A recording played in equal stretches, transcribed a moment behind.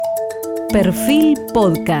Perfil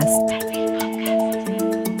Podcast.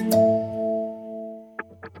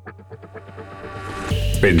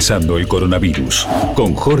 Pensando el coronavirus,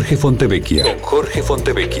 con Jorge Fontevecchia.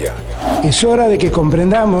 Es hora de que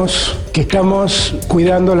comprendamos que estamos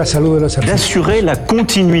cuidando la salud de los argentinos. D'assurer la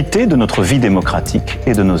continuité de notre vie démocratique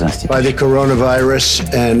et de nos institutions. By the coronavirus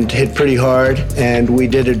and hit pretty hard, and we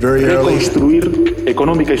did it very early. Reconstruir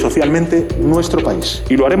económica y socialmente nuestro país.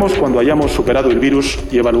 Y lo haremos cuando hayamos superado el virus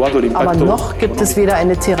y evaluado el impacto. Aber noch gibt es weder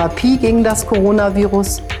eine Therapie gegen das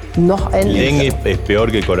Coronavirus, noch ein... Dengue es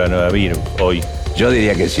peor que el coronavirus hoy. Yo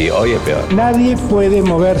diría que sí, hoy es peor. Nadie puede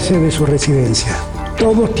moverse de su residencia.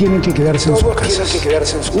 Todos tienen que quedarse en sus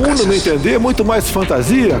casas. Uno não entender, muito mais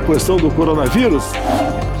fantasia a questão do coronavírus.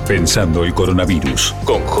 Pensando el coronavirus,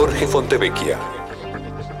 con Jorge Fontevecchia.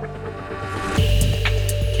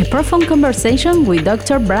 A profound conversation with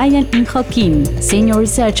Dr. Brian In-Ho Kim, Senior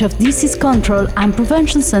Research of Disease Control and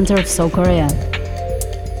Prevention Center of South Korea.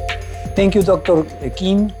 Thank you, Dr.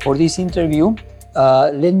 Kim, for this interview.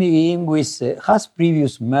 Let me begin with, has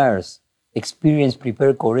previous MERS experience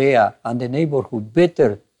prepared Korea and the neighborhood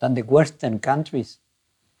better than the Western countries?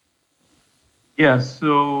 Yeah,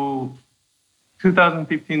 so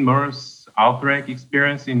 2015 MERS outbreak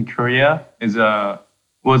experience in Korea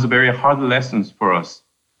was a very hard lesson for us.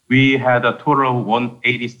 We had a total of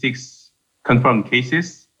 186 confirmed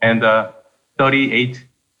cases and 38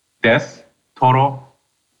 deaths total.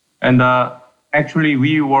 And actually,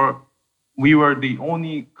 we were the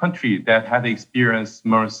only country that had experienced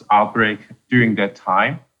MERS outbreak during that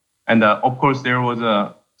time. And of course, there was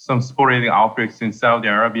some sporadic outbreaks in Saudi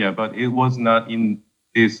Arabia, but it was not in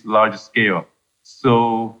this large scale.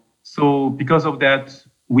 So because of that,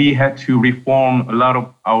 we had to reform a lot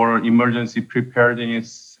of our emergency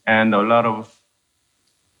preparedness and a lot of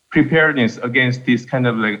preparedness against these kind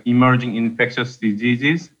of like emerging infectious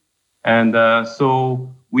diseases. And so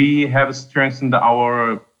we have strengthened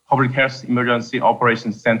our Public Health Emergency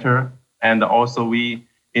Operations Center, and also we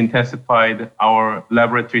intensified our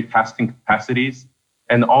laboratory testing capacities,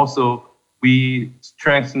 and also we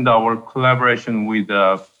strengthened our collaboration with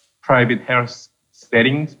private healthcare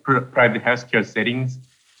settings,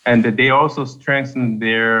 and they also strengthened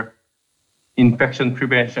their infection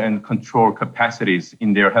prevention and control capacities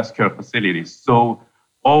in their healthcare facilities. So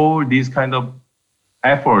all these kind of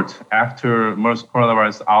effort after MERS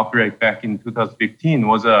coronavirus outbreak back in 2015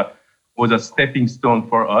 was a stepping stone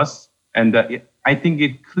for us, and I think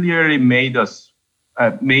it clearly made better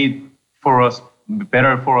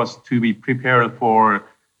for us to be prepared for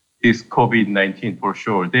this COVID-19 for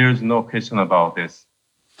sure. There's no question about this.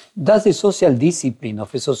 Does the social discipline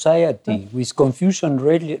of a society with confusion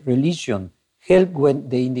religion help when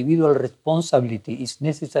the individual responsibility is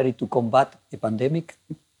necessary to combat a pandemic?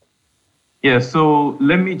 Yeah, so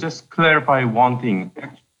let me just clarify one thing.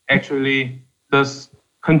 Actually, this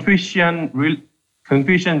Confucian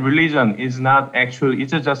religion is not actually,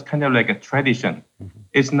 it's just kind of like a tradition. Mm-hmm.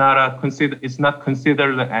 It's not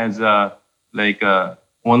considered as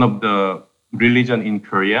one of the religion in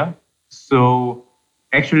Korea. So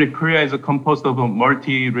actually Korea is composed of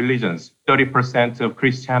multi-religions, 30% of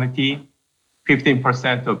Christianity,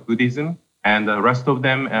 15% of Buddhism, and the rest of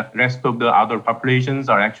the other populations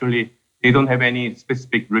are actually, they don't have any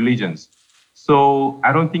specific religions. So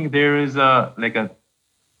I don't think there is a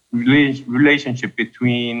relationship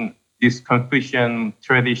between this Confucian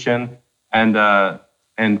tradition and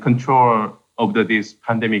control of these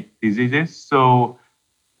pandemic diseases. So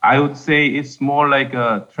I would say it's more like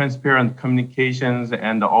a transparent communications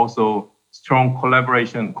and also strong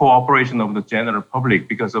cooperation of the general public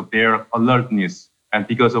because of their alertness and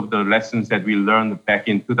because of the lessons that we learned back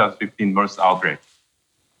in 2015 MERS outbreak.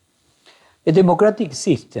 A democratic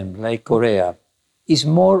system like Korea is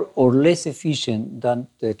more or less efficient than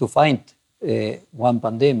to fight one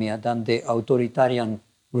pandemic than the authoritarian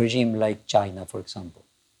regime like China, for example?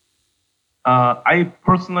 I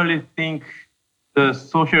personally think the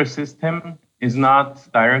social system is not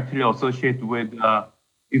directly associated with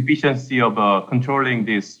efficiency of controlling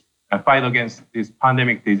this fight against these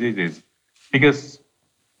pandemic diseases, because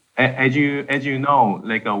as you know,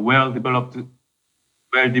 like a well-developed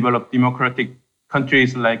democratic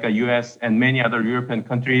countries like the US and many other European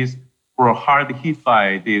countries were hard hit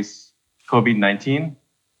by this COVID-19.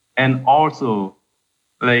 And also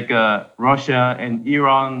like Russia and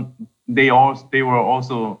Iran, they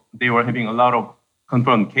were having a lot of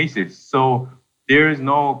confirmed cases. So there is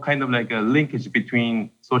no kind of like a linkage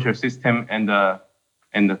between social system and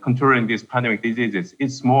controlling these pandemic diseases.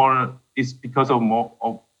 It's because of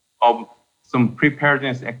some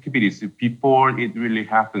preparedness activities before it really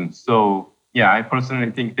happens. So yeah, I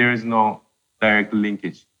personally think there is no direct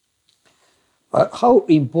linkage. How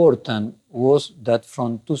important was that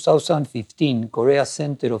from 2015, Korea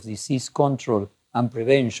Center of Disease Control and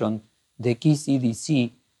Prevention, the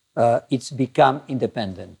KCDC, it's become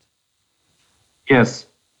independent? Yes.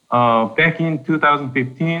 Back in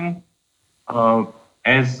 2015,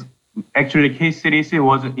 as actually KCDC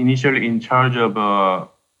was initially in charge of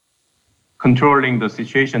controlling the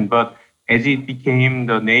situation, but as it became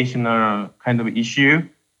the national kind of issue,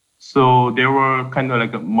 so there were kind of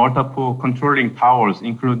like multiple controlling powers,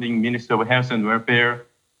 including Ministry of Health and Welfare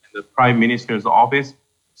and the Prime Minister's office.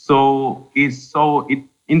 So in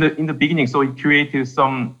the beginning, so it created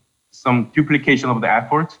some duplication of the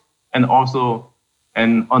effort and also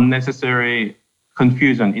an unnecessary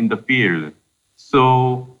confusion in the field.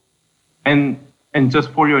 So and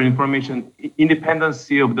just for your information,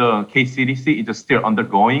 independency of the KCDC is still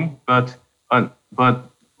undergoing. But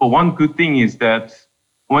one good thing is that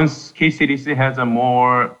once KCDC has a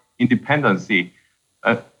more independency,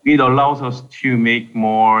 it allows us to make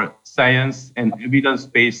more science and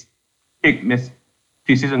evidence-based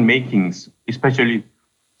decision makings, especially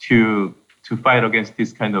to fight against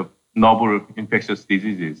this kind of novel infectious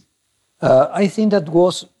diseases. I think that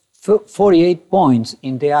was 48 points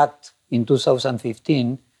in the Act in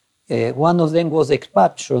 2015. One of them was the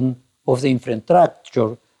expansion of the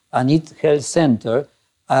infrastructure, and its health center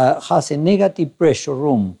has a negative pressure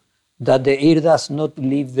room that the air does not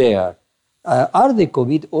live there. Are the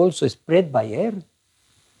COVID also spread by air?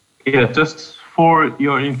 Yeah, just for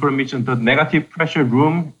your information, the negative pressure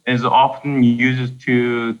room is often used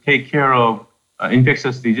to take care of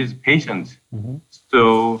infectious disease patients. Mm-hmm.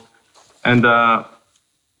 So, and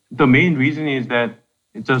the main reason is that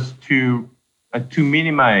just to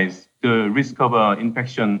minimize the risk of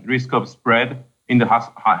infection, risk of spread in the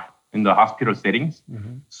hospital settings.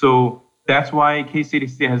 Mm-hmm. So that's why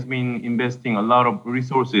KCDC has been investing a lot of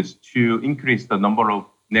resources to increase the number of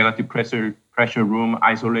negative pressure room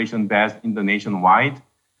isolation beds in the nationwide.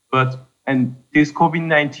 And this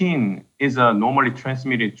COVID-19 is normally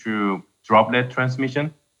transmitted through droplet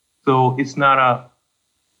transmission. So it's not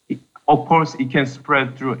of course, it can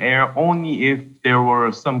spread through air only if there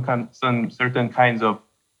were some certain kinds of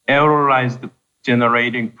aerolized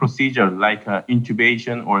generating procedure like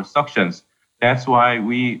intubation or suctions. That's why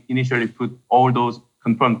we initially put all those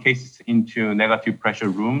confirmed cases into negative pressure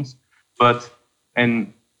rooms. But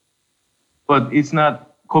it's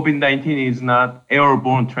not, COVID-19 is not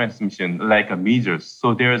airborne transmission like a measles.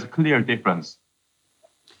 So there is a clear difference.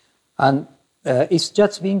 And it's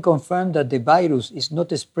just been confirmed that the virus is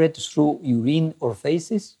not spread through urine or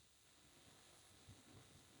feces?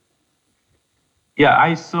 Yeah,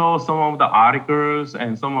 I saw some of the articles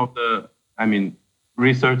and some of the,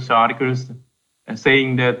 research articles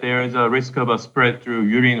saying that there is a risk of a spread through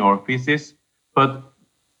urine or feces. But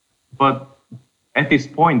at this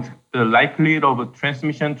point, the likelihood of a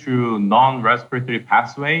transmission through non-respiratory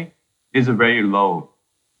pathway is very low.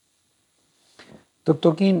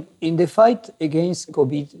 Dr. Kim, in the fight against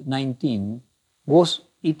COVID-19, was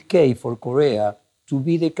it key for Korea to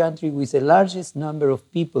be the country with the largest number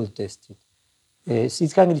of people tested?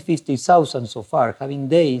 650,000 so far, having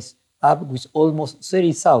days up with almost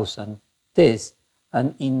 30,000 tests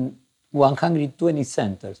and in 120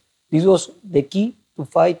 centers. This was the key to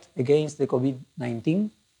fight against the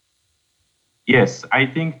COVID-19? Yes, I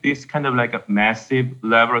think this kind of like a massive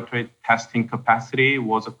laboratory testing capacity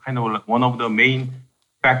was a kind of one of the main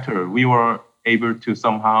factors we were able to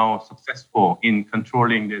somehow successful in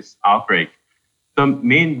controlling this outbreak. The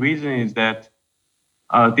main reason is that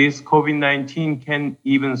this COVID-19 can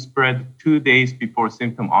even spread 2 days before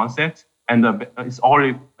symptom onset, and it's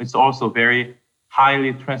also very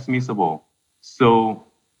highly transmissible. So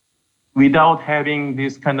without having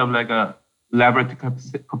this kind of like a laboratory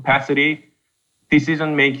capacity,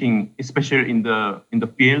 decision making, especially in the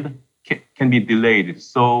field, can be delayed.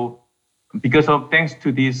 So thanks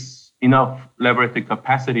to this enough laboratory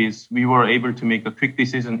capacities, we were able to make a quick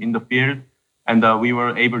decision in the field, and we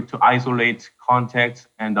were able to isolate contacts,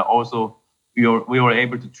 and also we were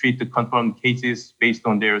able to treat the confirmed cases based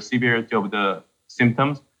on their severity of the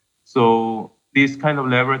symptoms. So this kind of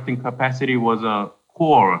laboratory capacity was a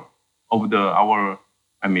core of our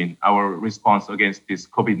response against this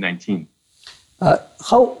COVID-19.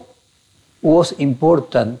 How was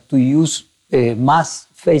important to use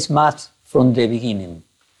face masks from the beginning?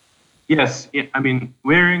 Yes,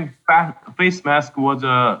 wearing face mask was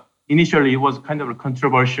initially it was kind of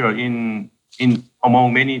controversial in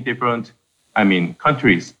among many different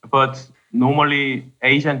countries. But normally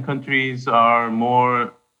Asian countries are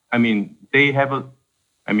more they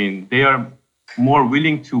are more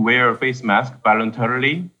willing to wear a face mask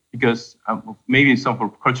voluntarily because maybe some for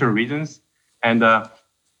cultural reasons. But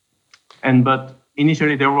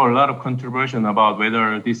initially there were a lot of controversy about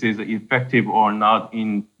whether this is effective or not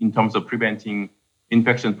in terms of preventing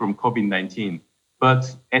infection from COVID-19.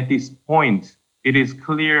 But at this point, it is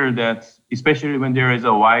clear that, especially when there is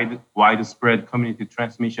a widespread community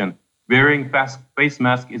transmission, wearing face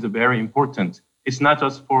mask is very important. It's not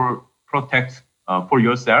just for protect for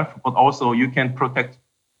yourself, but also you can protect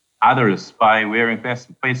others by wearing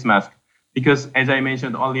face mask. Because as I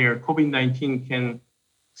mentioned earlier, COVID-19 can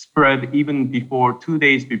spread even 2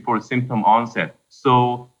 days before symptom onset.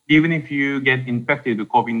 So even if you get infected with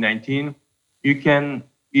COVID-19, you can,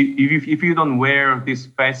 if you don't wear this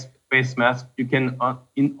face mask, you can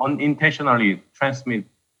unintentionally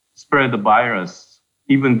spread the virus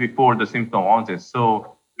even before the symptom onset.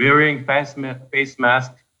 So wearing face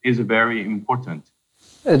mask is very important.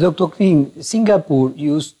 Dr. Kim, Singapore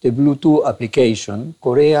used the Bluetooth application,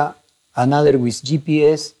 Korea another with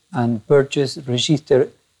GPS and purchase register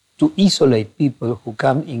to isolate people who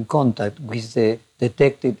come in contact with the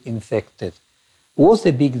detected infected. Was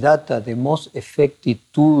the big data the most effective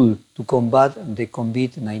tool to combat the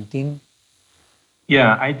COVID-19?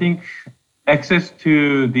 Yeah, I think access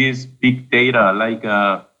to these big data like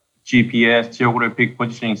GPS, geographic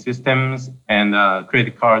positioning systems, and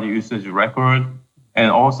credit card usage record,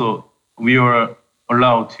 and also we were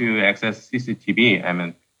allowed to access CCTV.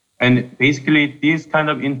 And basically this kind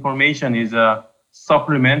of information is a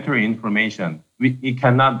supplementary information. It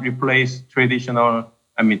cannot replace traditional,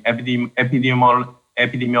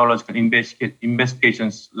 epidemiological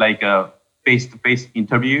investigations like a face-to-face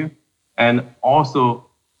interview. And also,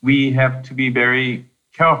 we have to be very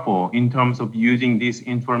careful in terms of using this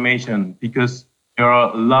information because there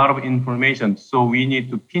are a lot of information. So we need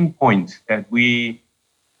to pinpoint that we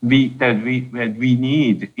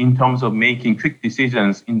need in terms of making quick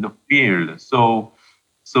decisions in the field. So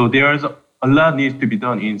there's a lot needs to be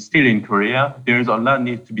done still in Korea. There's a lot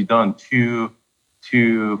needs to be done to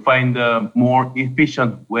find a more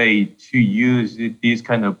efficient way to use these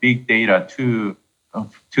kind of big data to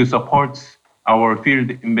support our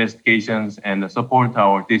field investigations and support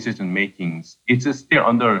our decision makings. It's still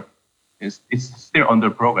under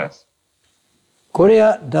progress.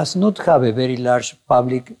 Korea does not have a very large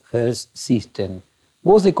public health system.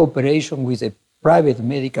 Was the cooperation with a private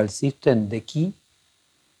medical system the key?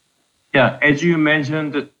 Yeah, as you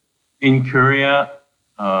mentioned, in Korea,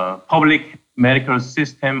 public medical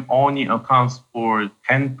system only accounts for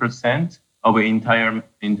 10% of the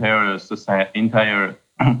entire society, entire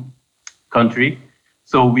country.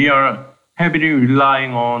 So we are heavily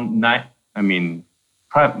relying on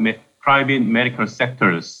private medical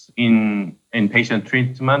sectors in patient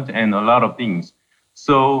treatment and a lot of things.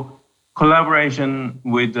 So collaboration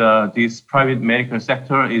with this private medical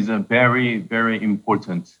sector is very, very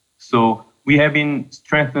important. So we have been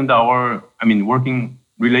strengthened our working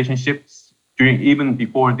relationships even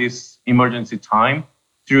before this emergency time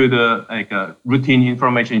through the routine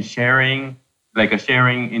information sharing,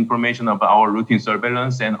 sharing information about our routine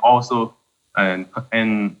surveillance, and also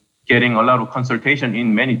and getting a lot of consultation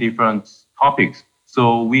in many different topics.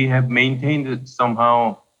 So we have maintained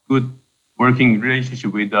somehow good working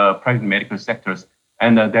relationship with private medical sectors,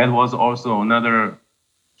 and that was also another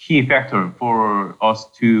key factor for us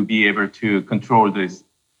to be able to control this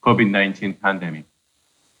COVID-19 pandemic.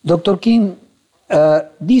 Dr. Kim,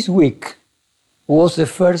 this week was the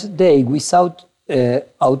first day without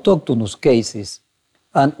autochthonous cases,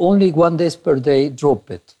 and only 1 death per day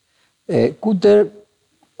dropped. Could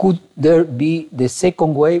there be the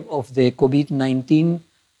second wave of the COVID-19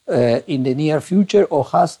 in the near future, or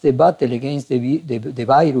has the battle against the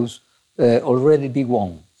virus already been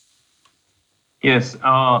won? Yes,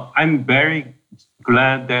 I'm very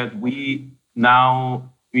glad that we now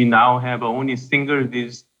have only single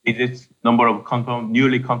digit number of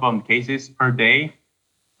newly confirmed cases per day,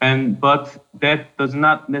 but that does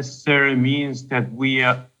not necessarily mean that we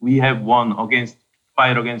have won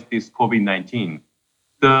fight against this COVID-19.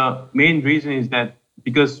 The main reason is that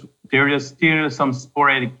because there is still some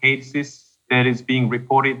sporadic cases that is being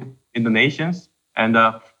reported in the nations, and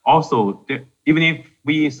also even if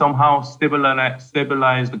we somehow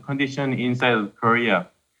stabilize the condition inside of Korea,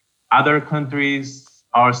 other countries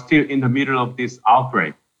are still in the middle of this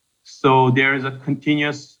outbreak. So there is a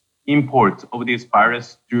continuous import of this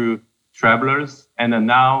virus through travelers, and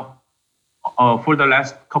now for the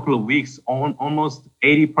last couple of weeks, almost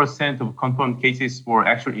 80% of confirmed cases were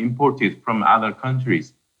actually imported from other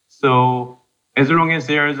countries. So as long as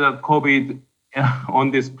there is a COVID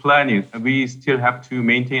on this planet, we still have to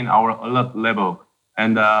maintain our alert level,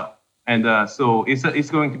 and so it's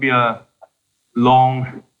going to be a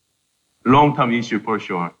long-term issue for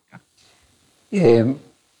sure.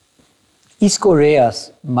 Is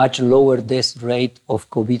Korea's much lower death rate of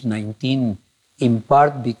COVID-19 in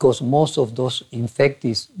part because most of those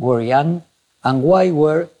infected were young? And why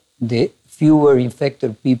were the fewer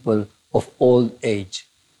infected people of old age?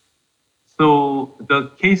 So the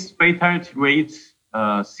case fatality rate,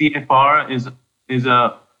 CFR, is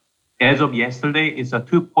as of yesterday, is a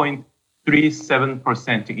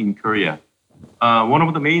 2.37% in Korea. One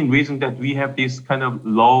of the main reasons that we have this kind of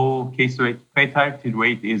low case rate fatality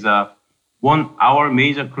rate is our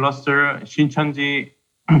major cluster, Shincheonji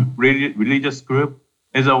religious group,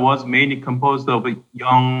 was mainly composed of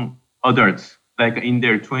young adults, like in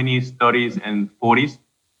their 20s, 30s, and 40s,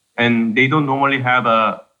 and they don't normally have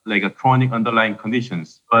a chronic underlying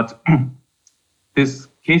conditions. But this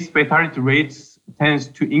case fatality rates tends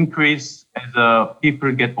to increase as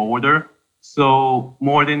people get older. So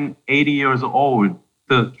more than 80 years old,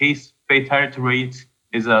 the case fatality rate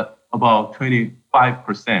is about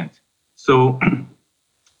 25%. So,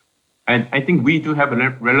 and I think we do have a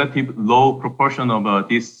relative low proportion of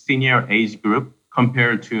this senior age group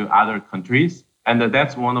compared to other countries, and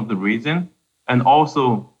that's one of the reasons. And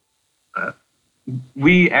also,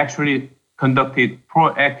 we actually conducted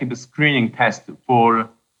proactive screening tests for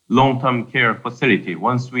long-term care facility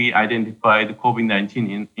once we identified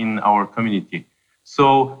COVID-19 in our community.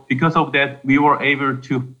 So because of that, we were able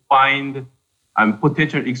to find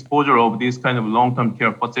potential exposure of these kind of long-term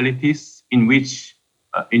care facilities in which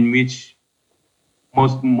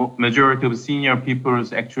majority of senior people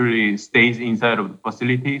actually stays inside of the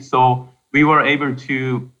facility. So we were able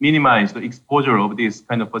to minimize the exposure of this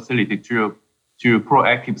kind of facility through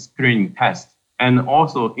proactive screening tests. And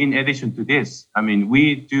also, in addition to this,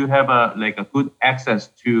 we do have a good access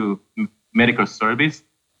to medical service,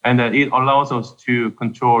 and it allows us to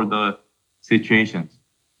control the situations.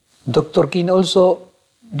 Dr. Kim, also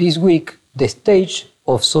this week, the stage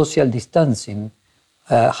of social distancing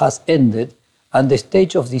has ended, and the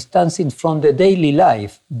stage of distancing from the daily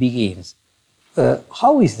life begins.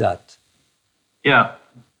 How is that? Yeah,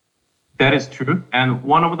 that is true. And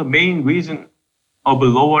one of the main reasons of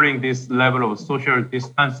lowering this level of social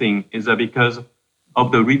distancing is because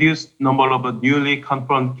of the reduced number of newly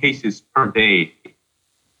confirmed cases per day.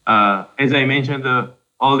 As I mentioned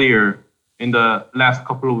earlier, in the last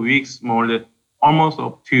couple of weeks, almost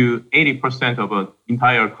up to 80% of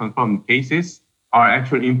entire confirmed cases are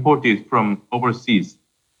actually imported from overseas.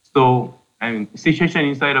 So, the situation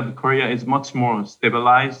inside of Korea is much more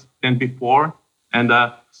stabilized than before. And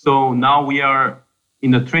so now we are in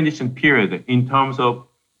the transition period in terms of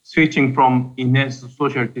switching from enhanced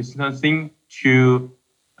social distancing to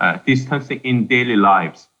distancing in daily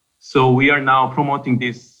lives. So we are now promoting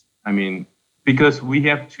this, because we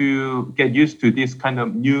have to get used to this kind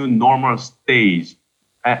of new normal stage.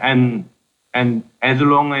 And as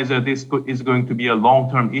long as this is going to be a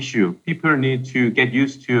long-term issue, people need to get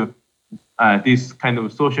used to this kind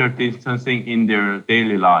of social distancing in their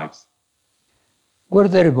daily lives. Were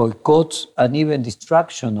there boycotts and even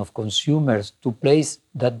destruction of consumers to places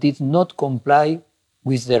that did not comply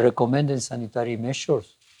with the recommended sanitary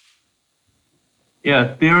measures?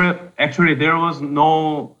 Yeah, there was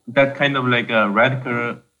no that kind of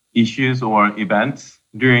radical issues or events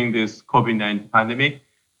during this COVID-19 pandemic.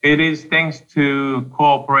 It is thanks to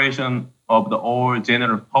cooperation of the whole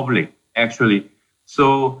general public, actually.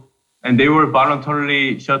 So, and they were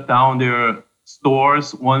voluntarily shut down their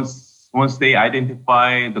stores once they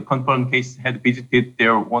identify the confirmed case had visited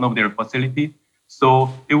one of their facilities. So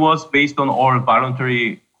it was based on all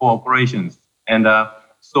voluntary cooperations. And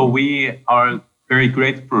so we are very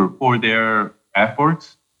grateful for their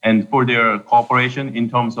efforts and for their cooperation in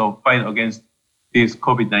terms of fight against this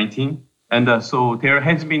COVID-19. And so there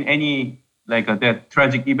hasn't been any that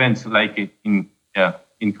tragic events like it in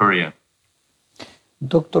Korea.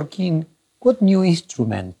 Dr. Kim, what new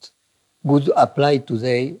instrument would apply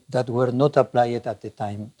today that were not applied at the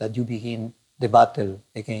time that you begin the battle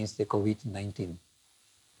against the COVID-19?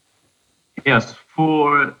 Yes,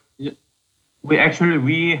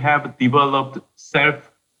 we have developed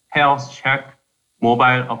self-health check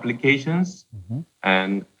mobile applications,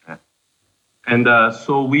 and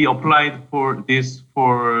so we applied for this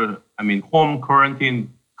for home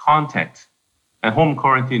quarantine contact and home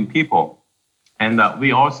quarantine people, and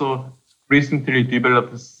we also recently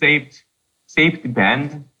developed a safety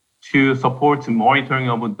band to support monitoring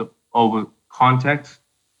of contacts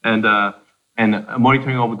and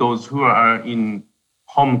monitoring of those who are in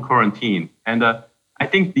home quarantine. And I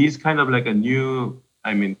think these kind of like a new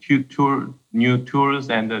tools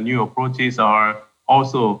and new approaches are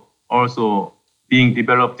also being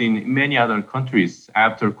developed in many other countries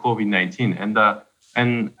after COVID-19.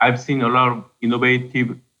 And I've seen a lot of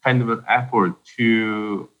innovative kind of effort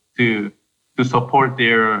to support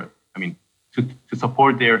their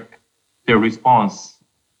response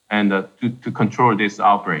and to control this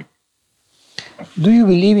outbreak. Do you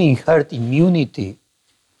believe in herd immunity?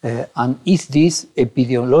 And is this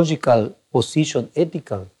epidemiological position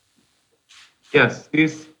ethical? Yes,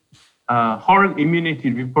 this herd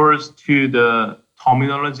immunity refers to the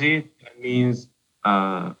terminology that means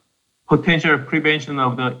potential prevention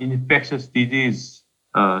of the infectious disease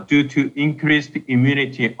due to increased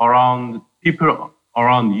immunity around people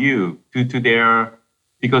around you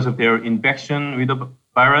because of their infection with the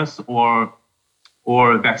virus or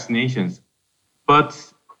vaccinations. But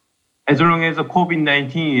as long as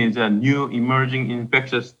COVID-19 is a new emerging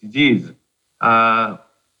infectious disease, I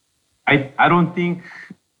don't think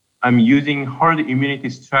using herd immunity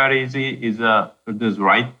strategy is the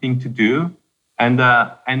right thing to do. And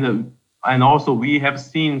also we have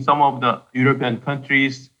seen some of the European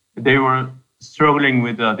countries, they were struggling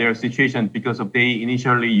with their situation because they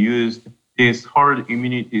initially used this herd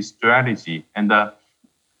immunity strategy. And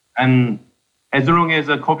as long as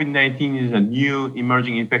COVID-19 is a new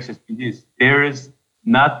emerging infectious disease, there is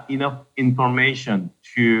not enough information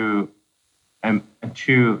to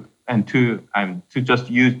just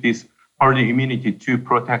use this herd immunity to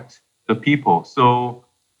protect the people. So,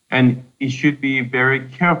 and it should be very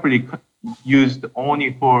carefully used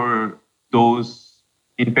only for those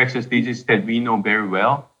infectious diseases that we know very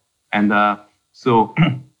well. And so,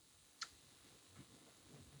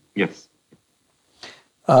 yes.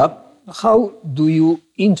 How do you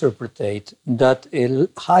interpret that a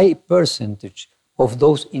high percentage of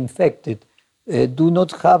those infected do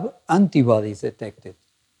not have antibodies detected?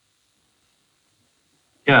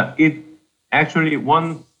 Yeah, it actually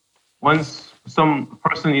once some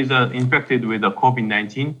person is infected with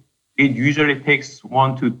COVID-19, it usually takes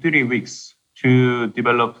 1 to 3 weeks to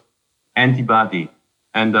develop antibody,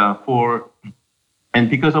 and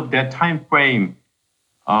because of that time frame,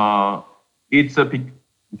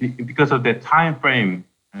 because of that time frame,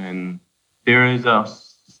 and there is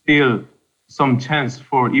still some chance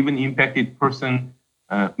for even infected person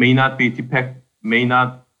may not be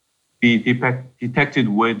detected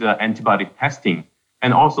with antibody testing,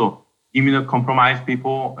 and also immunocompromised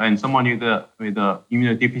people and someone with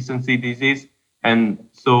immunodeficiency disease, and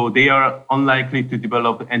so they are unlikely to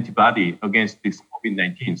develop antibody against this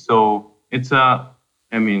COVID-19. So it's but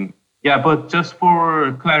just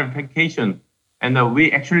for clarification, and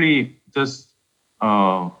we actually just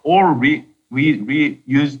we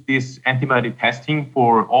use this antibody testing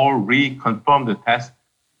for all reconfirmed tests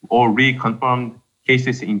or reconfirmed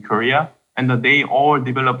cases in Korea, and they all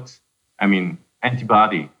developed,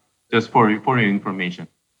 antibody, just for your information.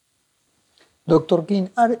 Dr. Kim,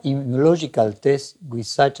 are immunological tests with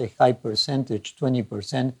such a high percentage,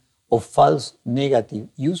 20%, of false negative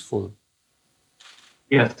useful?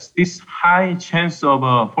 Yes, this high chance of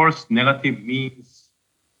false negative means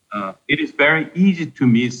it is very easy to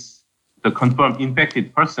miss the confirmed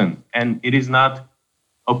infected person, and it is not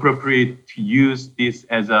appropriate to use this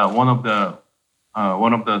as one of the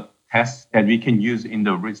tests that we can use in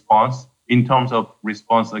the response, in terms of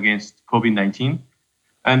response against COVID-19.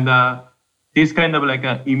 And this kind of like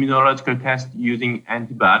an immunological test using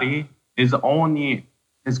antibody is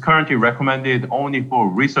currently recommended only for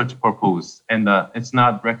research purpose, and it's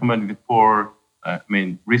not recommended for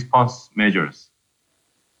response measures.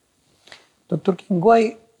 Dr. Kim,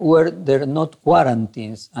 why were there not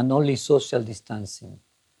quarantines and only social distancing?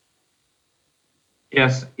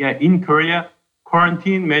 Yes, in Korea,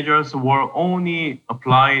 quarantine measures were only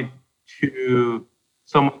applied to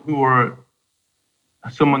someone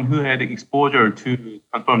who had exposure to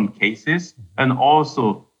confirmed cases, and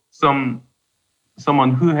also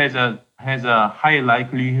someone who has a high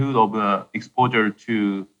likelihood of exposure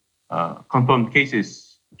to confirmed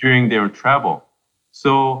cases during their travel.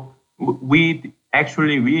 So we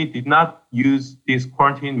did not use this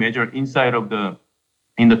quarantine measure in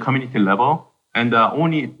the community level, and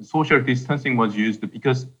only social distancing was used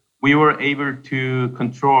because we were able to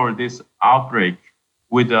control this outbreak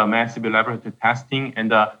with massive laboratory testing,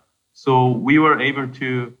 and so we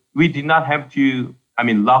did not have to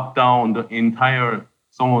lock down the entire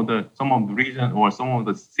some of the region or some of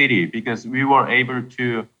the city, because we were able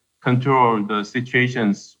to control the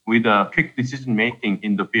situations with quick decision making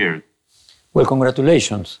in the field. Well,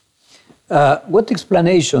 congratulations. What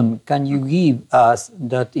explanation can you give us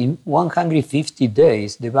that in 150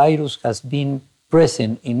 days the virus has been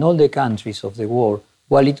present in all the countries of the world,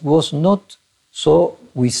 while it was not so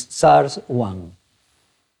with SARS-1?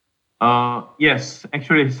 Yes,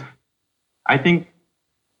 actually, I think,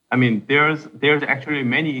 there's actually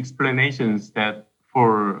many explanations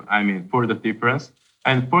for the difference.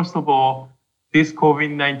 And first of all, this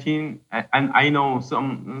COVID-19, and I know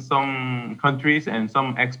some countries and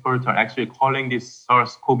some experts are actually calling this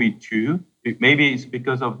SARS-CoV-2. Maybe it's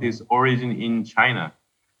because of this origin in China.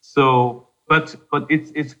 So, but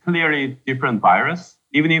it's clearly different virus,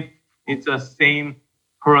 even if it's the same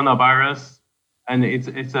coronavirus, and it's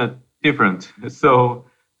a different. So,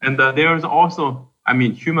 and there's also,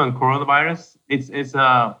 human coronavirus. It's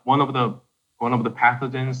one of the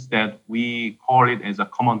pathogens that we call it as a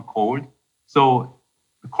common cold. So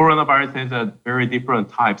the coronavirus has a very different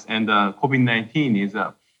types, and COVID-19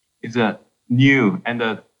 is a new and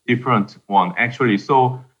a different one actually.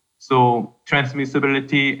 So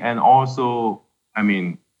transmissibility and also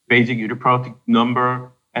basic reproductive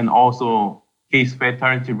number and also case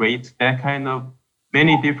fatality rates, that kind of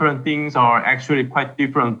many different things are actually quite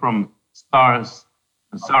different from SARS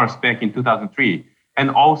back in 2003. And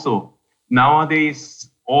also nowadays,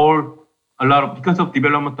 because of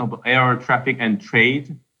development of air traffic and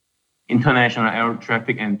trade, international air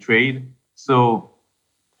traffic and trade, so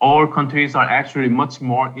all countries are actually much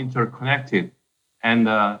more interconnected. And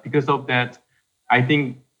because of that, I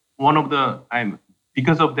think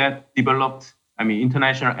because of that developed,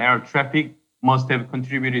 international air traffic must have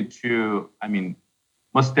contributed to,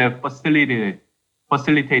 must have facilitated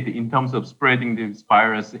in terms of spreading this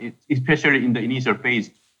virus, especially in the initial phase,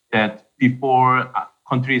 that before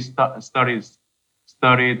countries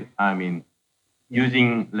started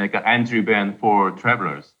using like an entry ban for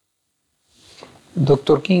travelers.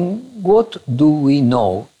 Dr. King, what do we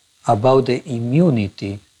know about the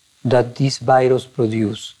immunity that this virus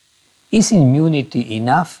produces? Is immunity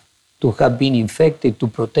enough to have been infected to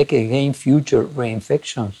protect against future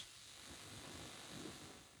reinfections?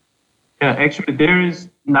 Yeah, actually, there is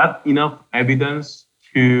not enough evidence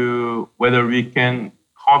to whether we can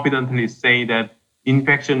confidently say that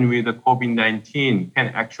infection with the COVID-19 can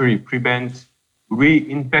actually prevent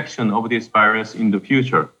reinfection of this virus in the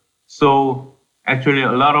future. So actually,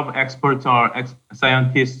 a lot of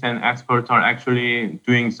scientists and experts are actually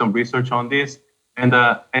doing some research on this. And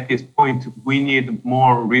at this point, we need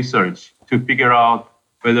more research to figure out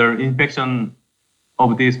whether infection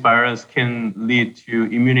of this virus can lead to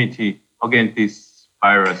immunity against this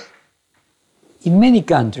virus. In many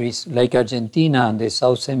countries, like Argentina and the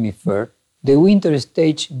South Hemisphere, the winter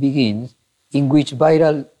stage begins in which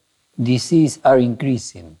viral disease are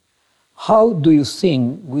increasing. How do you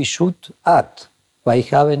think we should act by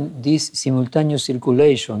having this simultaneous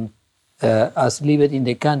circulation as lived in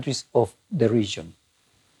the countries of the region?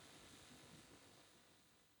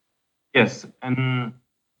 Yes, and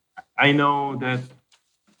I know that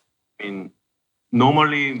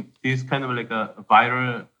normally these kind of like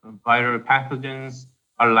viral pathogens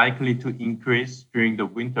are likely to increase during the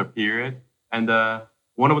winter period. And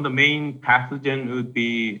one of the main pathogen would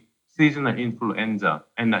be seasonal influenza,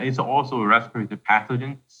 and it's also a respiratory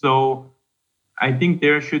pathogen. So I think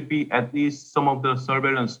there should be at least some of the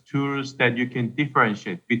surveillance tools that you can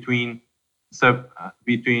differentiate between some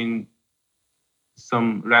routine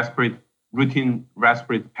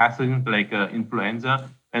respiratory pathogens like influenza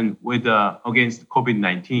and against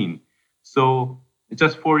COVID-19. So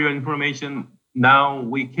just for your information, now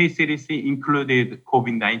KCDC included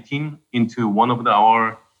COVID-19into one of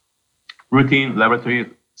our routine laboratory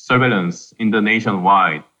surveillance in the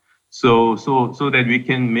nationwide. So that we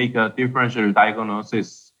can make a differential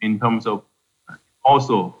diagnosis in terms of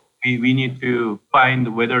also we need to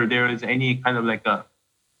find whether there is any kind of like a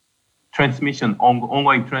transmission,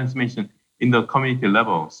 ongoing transmission in the community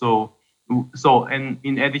level. So and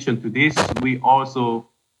in addition to this, we also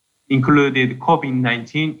included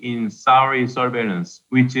COVID-19 in SARI surveillance,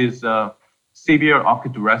 which is severe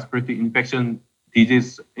acute respiratory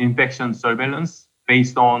disease infection surveillance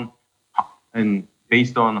based on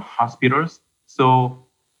hospitals. So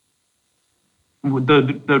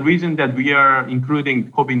the reason that we are including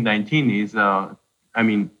COVID-19 is,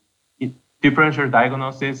 differential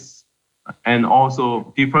diagnosis and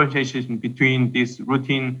also differentiation between these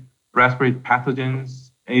routine respiratory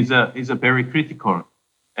pathogens is a very critical,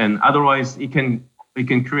 and otherwise it can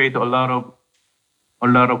create a lot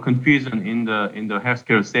of confusion in the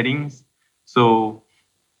healthcare settings. So,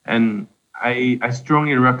 and I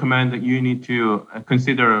strongly recommend that you need to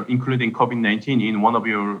consider including COVID-19 in one of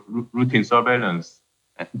your routine surveillance.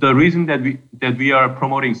 the reason that we are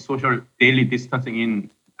promoting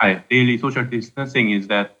daily social distancing is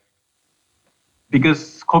that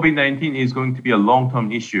because COVID-19 is going to be a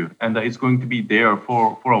long-term issue and it's going to be there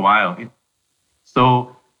for a while.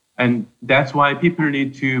 And that's why people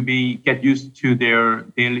need to get used to their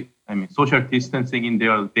social distancing in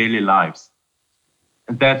their daily lives.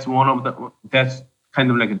 And that's kind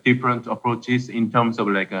of like a different approaches in terms of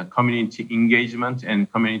like a community engagement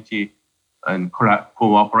and community and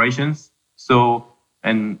cooperations. So,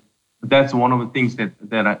 and that's one of the things that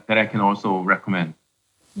I can also recommend.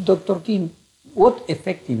 Dr. Kim, what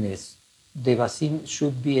effectiveness the vaccine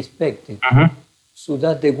should be expected so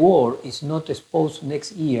that the world is not exposed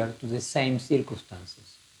next year to the same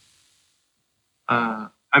circumstances?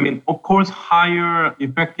 Of course, higher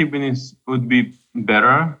effectiveness would be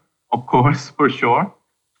better, of course, for sure.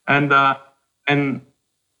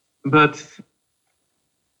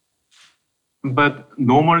 But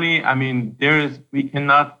normally, we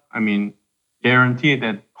cannot, guarantee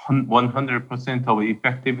that 100% of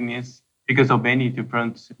effectiveness because of many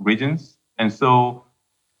different reasons. And so,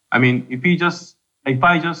 if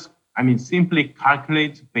I just simply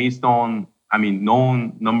calculate based on,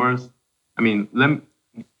 known numbers,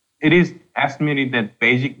 it is estimated that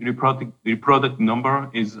basic reproductive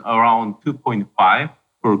number is around 2.5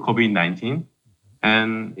 for COVID-19.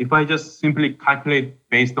 And if I just simply calculate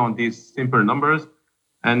based on these simple numbers,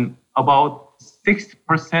 and about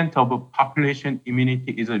 60% of the population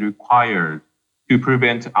immunity is required to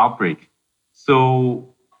prevent outbreak.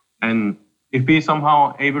 So, and if we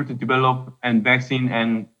somehow able to develop a vaccine,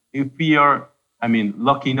 and if we are,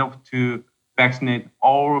 lucky enough to vaccinate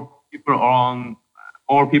all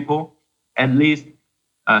people, at least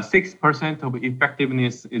 6% of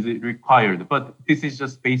effectiveness is required. But this is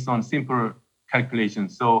just based on simple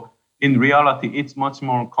calculations. So in reality, it's much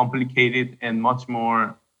more complicated and much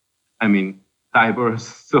more, diverse.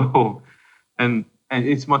 So, and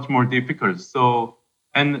it's much more difficult. So,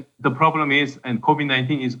 and the problem is, and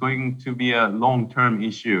COVID-19 is going to be a long-term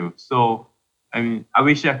issue. So, I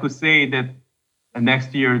wish I could say that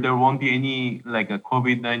next year there won't be any like a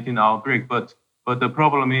COVID-19 outbreak, but the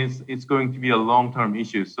problem is it's going to be a long-term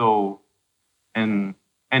issue. So, and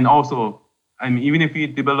also, even if we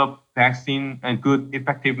develop vaccine and good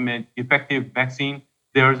effective vaccine,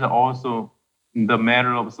 there's also the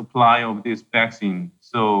matter of supply of this vaccine.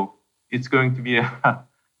 So it's going to be a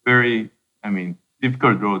very,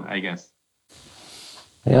 difficult road, I guess.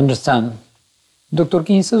 I understand. Dr.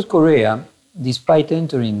 Kim, South Korea, despite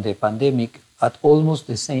entering the pandemic at almost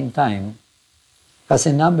the same time, has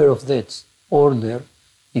a number of deaths order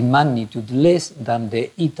in magnitude less than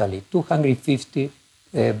the Italy, 250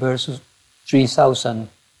 versus 3,000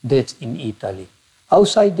 deaths in Italy.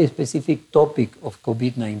 Outside the specific topic of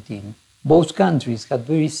COVID-19, both countries had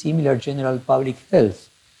very similar general public health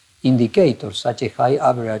indicators, such as high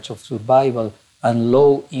average of survival and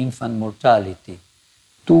low infant mortality.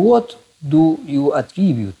 To what do you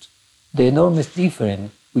attribute the enormous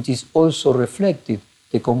difference, which is also reflected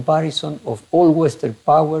the comparison of all Western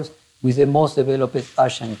powers with the most developed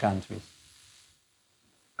Asian countries?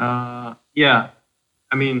 I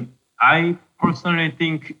personally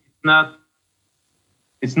think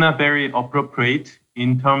it's not very appropriate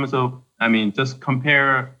in terms of, just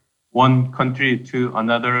compare one country to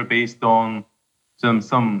another based on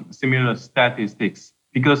some similar statistics,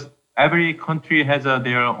 because every country has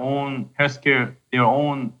their own healthcare, their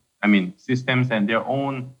own, systems and their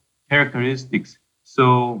own characteristics.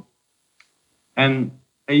 So, and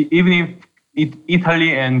even if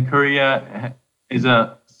Italy and Korea is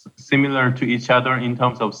similar to each other in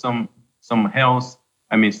terms of some health,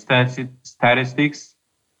 statistics,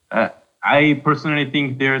 I personally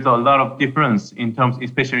think there's a lot of difference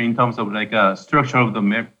especially in terms of like a structure of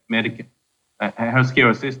the medical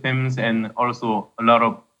healthcare systems, and also a lot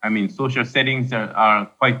of, social settings that are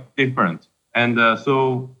quite different. And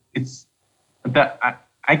so it's that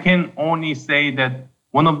I can only say that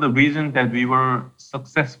one of the reasons that we were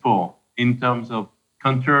successful in terms of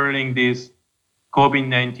controlling this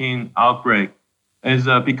COVID-19 outbreak is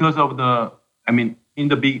because of the,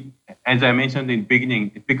 as I mentioned in the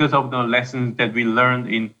beginning, because of the lessons that we learned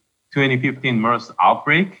in 2015 MERS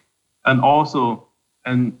outbreak, and also,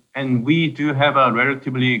 and we do have a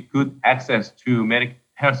relatively good access to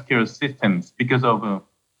healthcare systems because of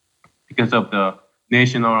the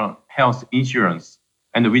national health insurance,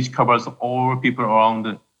 and which covers all people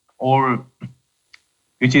around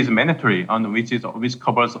which is mandatory, and which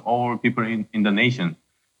covers all people in the nation.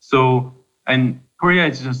 So, and Korea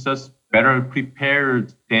is just better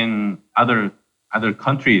prepared than other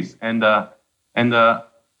countries, and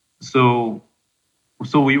so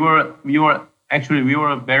we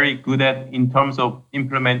were very good at in terms of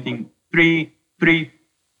implementing three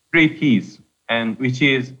T's, and which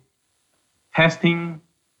is testing,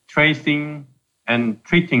 tracing, and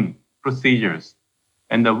treating procedures.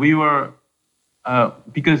 And we were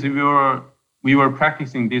because we were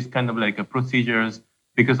practicing this kind of like procedures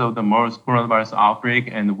because of the MERS coronavirus outbreak,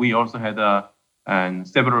 and we also had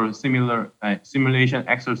several similar simulation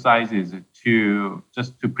exercises to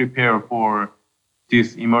prepare for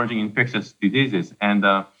these emerging infectious diseases, and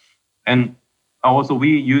also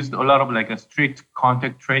we used a lot of like a strict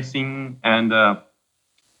contact tracing, and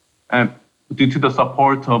due to the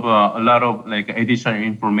support of a lot of like additional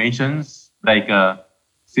informations like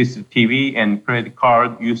CCTV and credit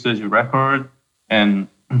card usage record, and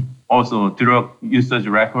also drug usage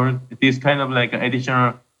record. This kind of like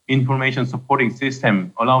additional information supporting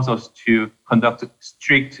system allows us to conduct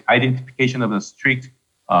strict identification of the strict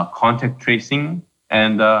contact tracing,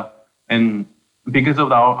 and because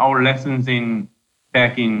of our lessons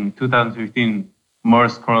back in 2015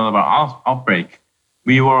 MERS coronavirus outbreak,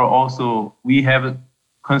 we have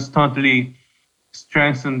constantly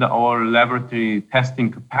strengthened our laboratory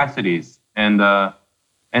testing capacities, and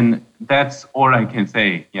that's all I can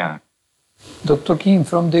say. Yeah. Dr. Kim,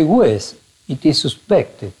 from the US, it is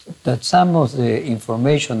suspected that some of the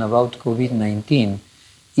information about COVID-19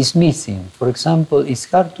 is missing. For example, it's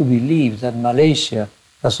hard to believe that Malaysia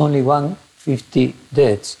has only 150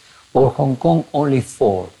 deaths or Hong Kong only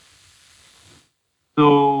 4.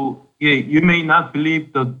 So yeah, you may not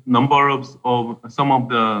believe the number of some of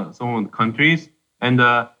the countries, and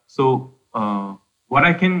what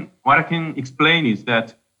I can explain is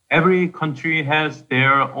that every country has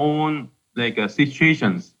their own like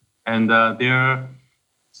situations, and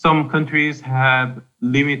some countries have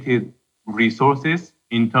limited resources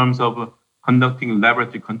in terms of conducting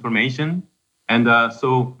laboratory confirmation, and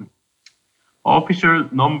so official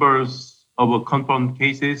numbers of confirmed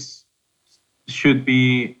cases should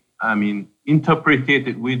be,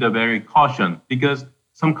 interpreted with a very caution, because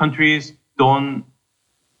some countries don't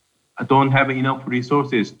have enough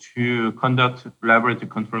resources to conduct laboratory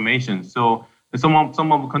confirmation. So some of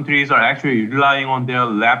the countries are actually relying on their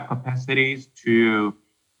lab capacities to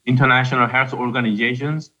international health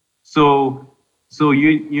organizations. So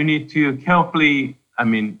you need to carefully,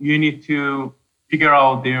 you need to figure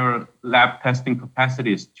out their lab testing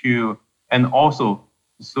capacities too, and also,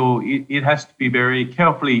 so it has to be very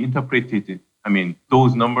carefully interpreted.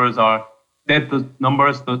 Those numbers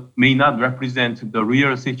that may not represent the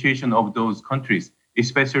real situation of those countries,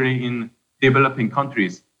 especially in developing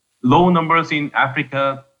countries. Low numbers in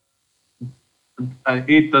Africa,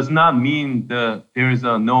 it does not mean that there is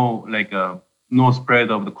no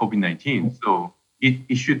spread of the COVID-19. So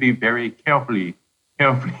it should be very carefully,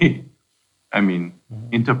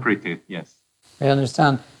 interpreted. Yes. I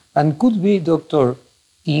understand. And could be, Doctor,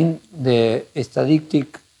 in the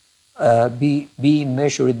statistic be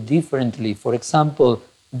measured differently? For example,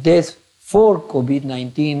 death for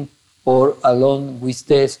COVID-19 or along with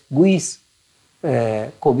death with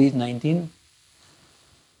COVID-19?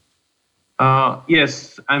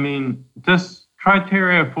 Yes, this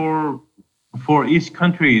criteria for each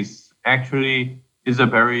country is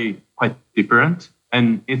quite different,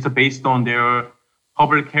 and it's based on their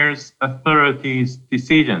public health authorities'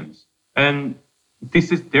 decisions. And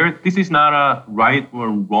this is not a right or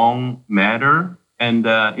wrong matter, and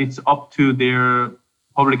it's up to their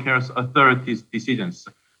public health authorities' decisions.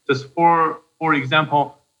 Just for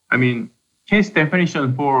example, case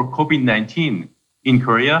definition for COVID-19 in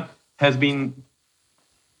Korea has been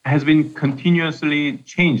continuously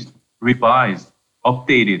changed, revised,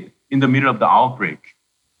 updated in the middle of the outbreak,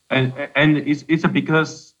 and it's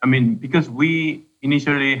because we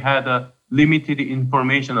initially had limited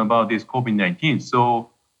information about this COVID-19. So,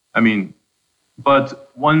 but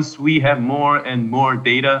once we have more and more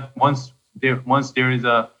data, once this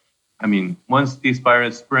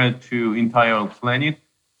virus spread to entire planet,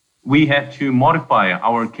 we had to modify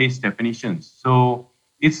our case definitions. So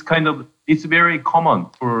it's very common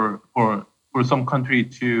for some country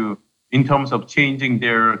to, in terms of changing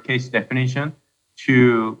their case definition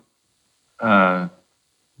to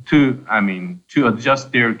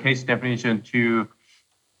adjust their case definition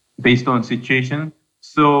based on situation.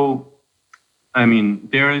 So,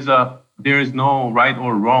 there is no right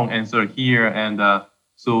or wrong answer here, and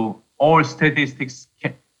so all statistics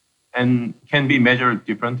can be measured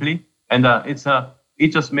differently, and it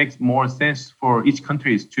just makes more sense for each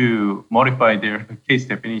country to modify their case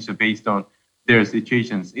definition based on their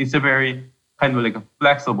situations. It's a very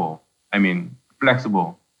flexible.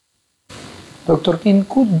 Dr. Kim,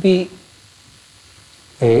 could be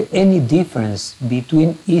any difference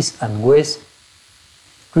between East and West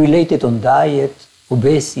related on diet,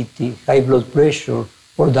 obesity, high blood pressure,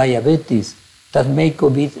 or diabetes that make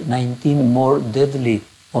COVID-19 more deadly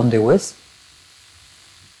on the West?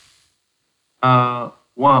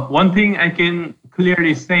 One thing I can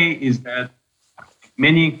clearly say is that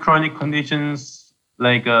many chronic conditions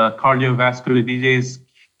like cardiovascular disease,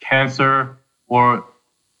 cancer, or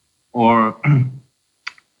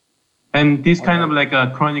and these kind of like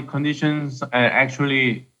chronic conditions are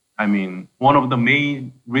actually, I mean, one of the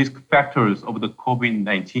main risk factors of the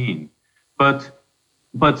COVID-19.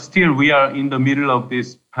 But still, we are in the middle of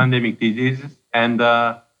this pandemic diseases, and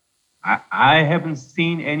I haven't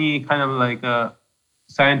seen any kind of like a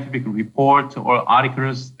scientific report or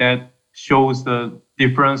articles that shows the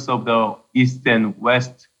difference of the East and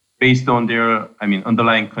West based on their, I mean,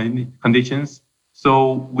 underlying conditions.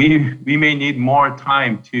 So we may need more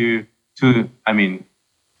time to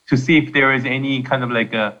see if there is any kind of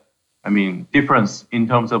like difference in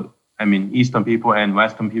terms of, Eastern people and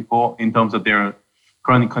Western people in terms of their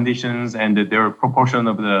chronic conditions and their proportion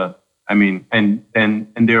of the, and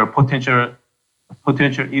their potential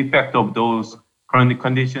effect of those chronic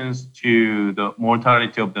conditions to the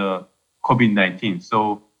mortality of the COVID-19.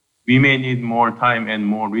 So we may need more time and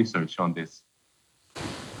more research on this.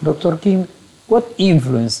 Dr. Kim, what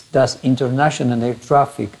influence does international air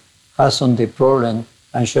traffic has on the problem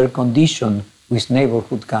and shared condition with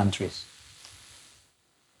neighborhood countries?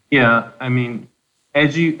 Yeah,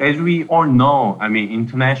 as we all know,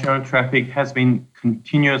 international traffic has been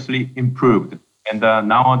continuously improved, and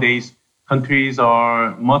nowadays countries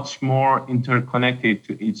are much more interconnected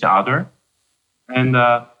to each other, and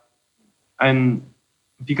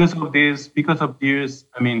because of this,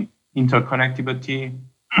 interconnectivity,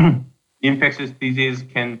 infectious disease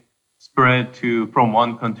can spread from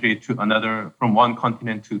one country to another, from one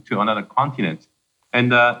continent to another continent,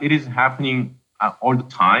 and it is happening all the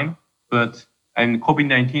time. And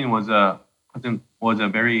COVID-19 was a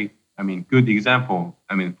very good example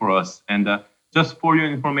for us. And just for your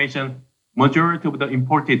information, majority of the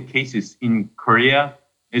imported cases in Korea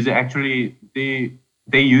is actually they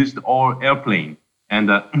used all airplane, and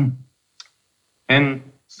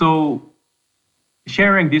so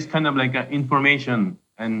sharing this kind of like information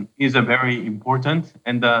and is a very important.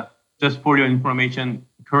 And just for your information,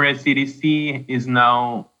 Korea CDC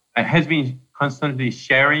has been constantly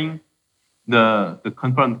sharing the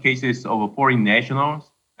confirmed cases of foreign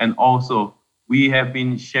nationals, and also we have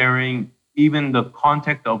been sharing even the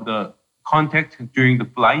contact during the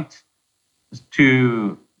flight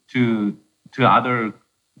to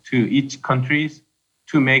each countries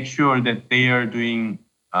to make sure that they are doing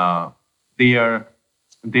they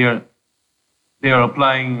are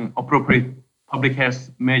applying appropriate public health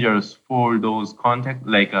measures for those contact,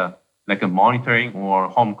 like a monitoring or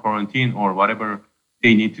home quarantine or whatever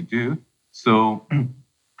they need to do. So,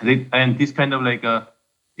 and this kind of like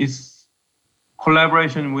is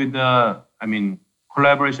collaboration with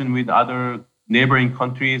other neighboring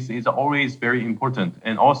countries is always very important.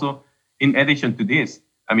 And also, in addition to this,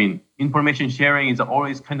 information sharing is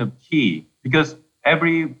always kind of key, because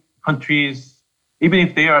every countries, even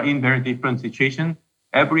if they are in very different situation,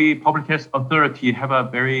 every public health authority have a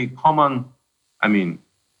very common,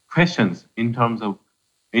 questions in terms of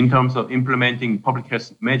implementing public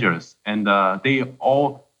health measures, and they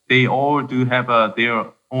all do have their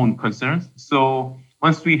own concerns. So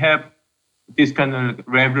once we have this kind of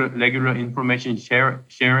regular information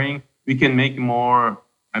sharing, we can make more,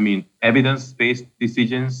 evidence-based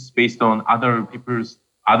decisions based on other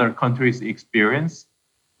countries' experience.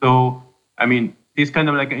 So, this kind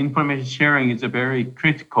of like information sharing is a very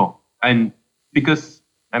critical, and because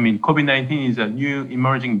COVID-19 is a new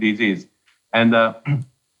emerging disease, and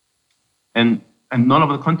none of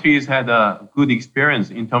the countries had a good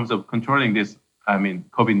experience in terms of controlling this,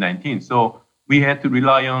 COVID-19. So we had to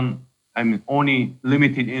rely on, only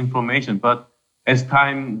limited information. But as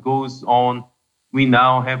time goes on, we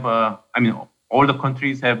now have all the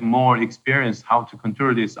countries have more experience how to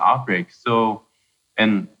control this outbreak. So,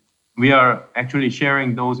 and we are actually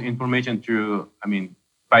sharing those information through,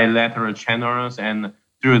 bilateral channels and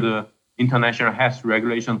through the international health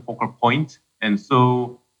regulation focal point. And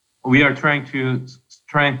so we are trying to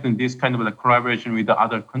strengthen this kind of collaboration with the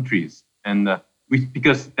other countries, and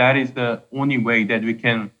because that is the only way that we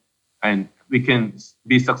can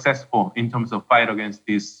be successful in terms of fight against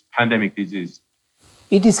this pandemic disease.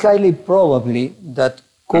 It is highly probably that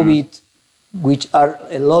COVID, which are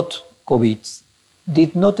a lot COVIDs,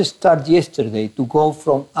 did not start yesterday to go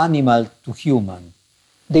from animal to human.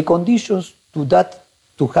 The conditions to that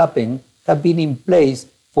to happen have been in place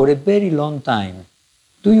for a very long time.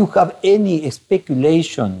 Do you have any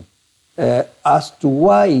speculation as to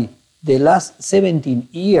why the last 17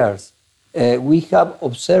 years we have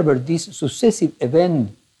observed this successive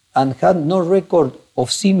event and had no record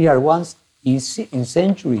of similar ones in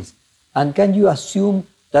centuries? And can you assume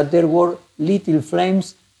that there were little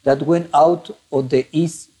flames that went out of the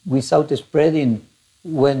east without spreading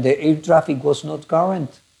when the air traffic was not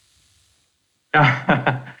current?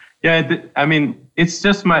 Yeah, I mean, it's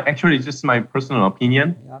just my personal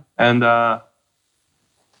opinion. Yeah. And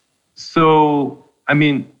so, I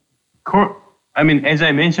mean, as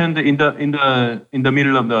I mentioned in the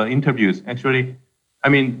middle of the interviews, actually, I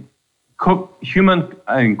mean,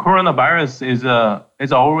 coronavirus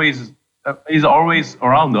is always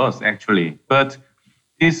around us, actually. But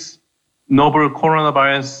this novel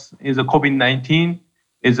coronavirus is a COVID-19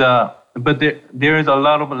 but there is a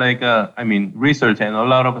lot of research and a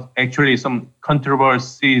lot of actually some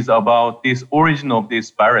controversies about this origin of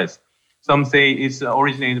this virus. Some say it's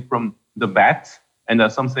originated from the bat,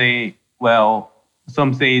 and some say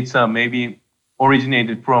it's maybe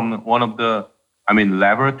originated from one of the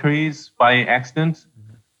laboratories by accident.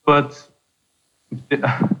 But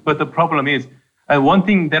the problem is, one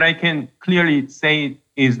thing that I can clearly say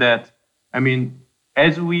is that,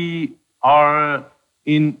 as we are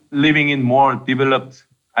living in more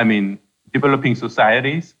developing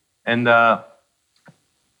societies, and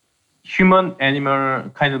human-animal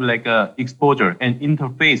kind of exposure and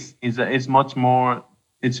interface is much more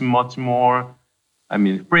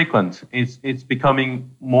frequent. It's becoming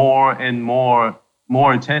more and more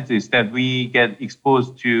chances that we get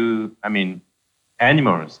exposed to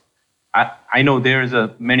animals. I know there's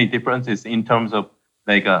many differences in terms of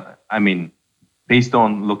based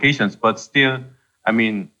on locations, but still,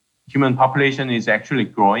 human population is actually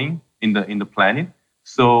growing in the planet.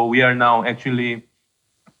 So we are now actually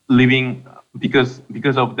living because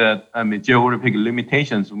of the geographic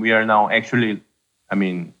limitations. We are now actually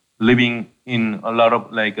living in a lot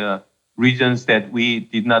of regions that we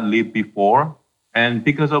did not live before, and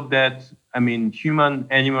because of that, human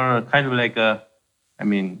animal kind of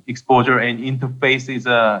exposure and interface is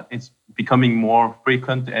it's becoming more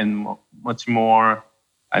frequent and much more.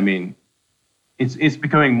 It's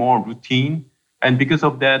becoming more routine, and because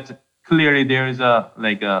of that, clearly there is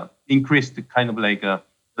a increased kind of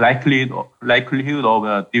likelihood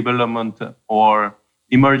of development or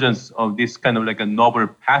emergence of this kind of novel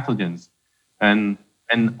pathogens, and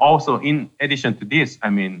also in addition to this,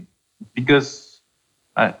 because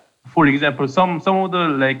for example, some of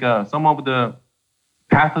the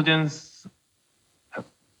pathogens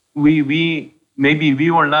we were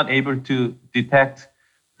not able to detect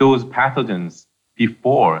those pathogens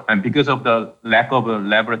before, and because of the lack of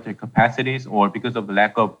laboratory capacities or because of the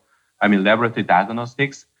lack of laboratory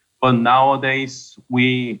diagnostics. But nowadays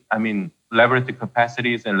laboratory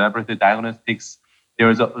capacities and laboratory diagnostics,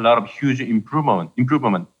 there is a lot of huge improvement,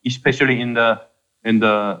 especially in the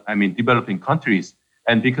developing countries.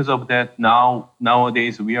 And because of that,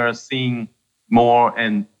 nowadays we are seeing more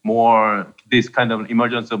and more this kind of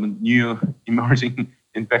emergence of new emerging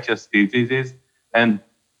infectious diseases. And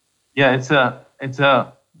yeah,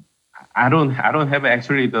 I don't have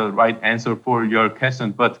actually the right answer for your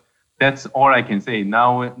question, but that's all I can say.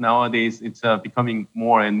 Nowadays, it's becoming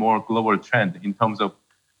more and more global trend in terms of,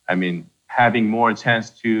 having more chance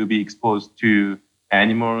to be exposed to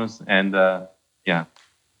animals, and yeah.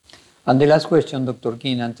 And the last question, Dr.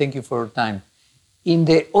 Kim, and thank you for your time. In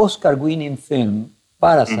the Oscar-winning film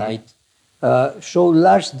Parasite, show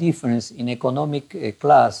large difference in economic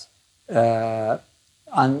class,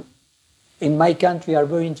 and in my country are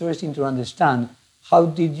very interesting to understand how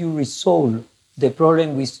did you resolve the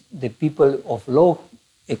problem with the people of low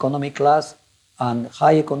economic class and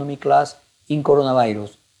high economic class in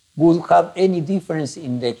coronavirus? Would have any difference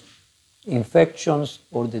in the infections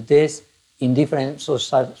or the deaths in different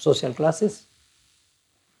social classes?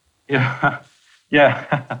 Yeah.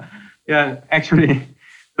 Actually,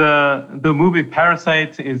 the movie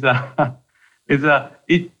Parasite it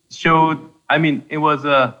showed. It was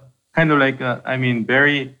a kind of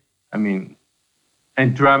very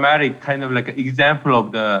and dramatic kind of example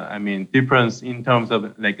of the difference in terms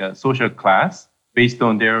of a social class based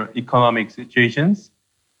on their economic situations.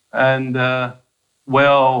 And but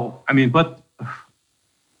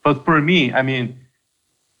for me,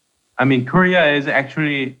 Korea is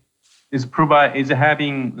actually is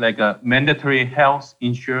having a mandatory health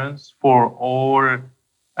insurance for all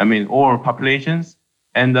populations,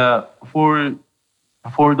 and for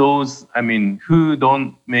those who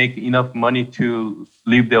don't make enough money to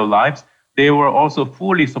live their lives, they were also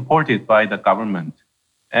fully supported by the government.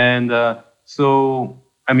 And so,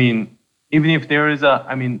 I mean, even if there is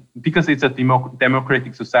because it's a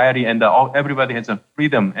democratic society and everybody has a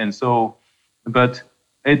freedom, and so, but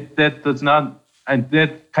that does not, and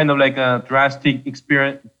that kind of like a drastic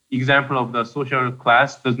example of the social class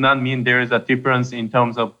does not mean there is a difference in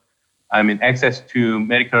terms of, access to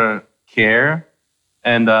medical care,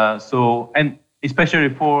 and so, and especially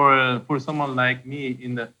for someone like me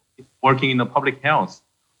working in the public health,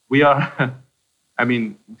 we are,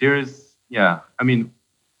 everyone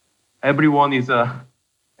is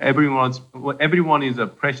a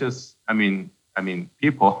precious,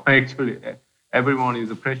 people, actually. Everyone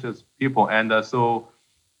is a precious people. And so,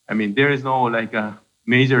 there is no like a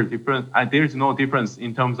major difference. There is no difference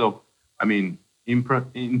in terms of, in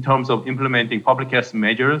terms of implementing public health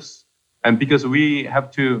measures. And because we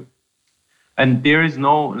have to, and there is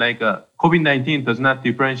no like COVID-19 does not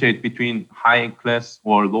differentiate between high class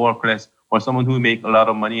or lower class, or someone who make a lot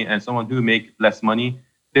of money and someone who make less money.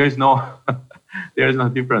 There is no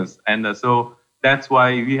difference. And so that's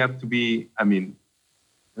why we have to be,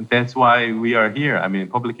 that's why we are here.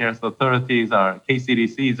 Public health authorities,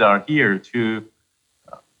 KCDCs are here to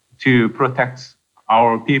protect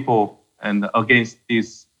our people and against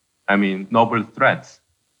these, novel threats.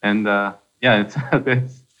 And it's,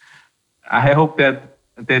 I hope that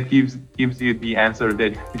gives you the answer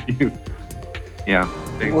that you,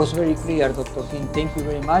 It was very clear, Dr. Kim. Thank you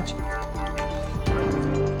very much.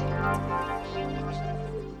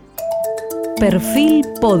 Perfil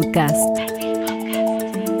Podcast.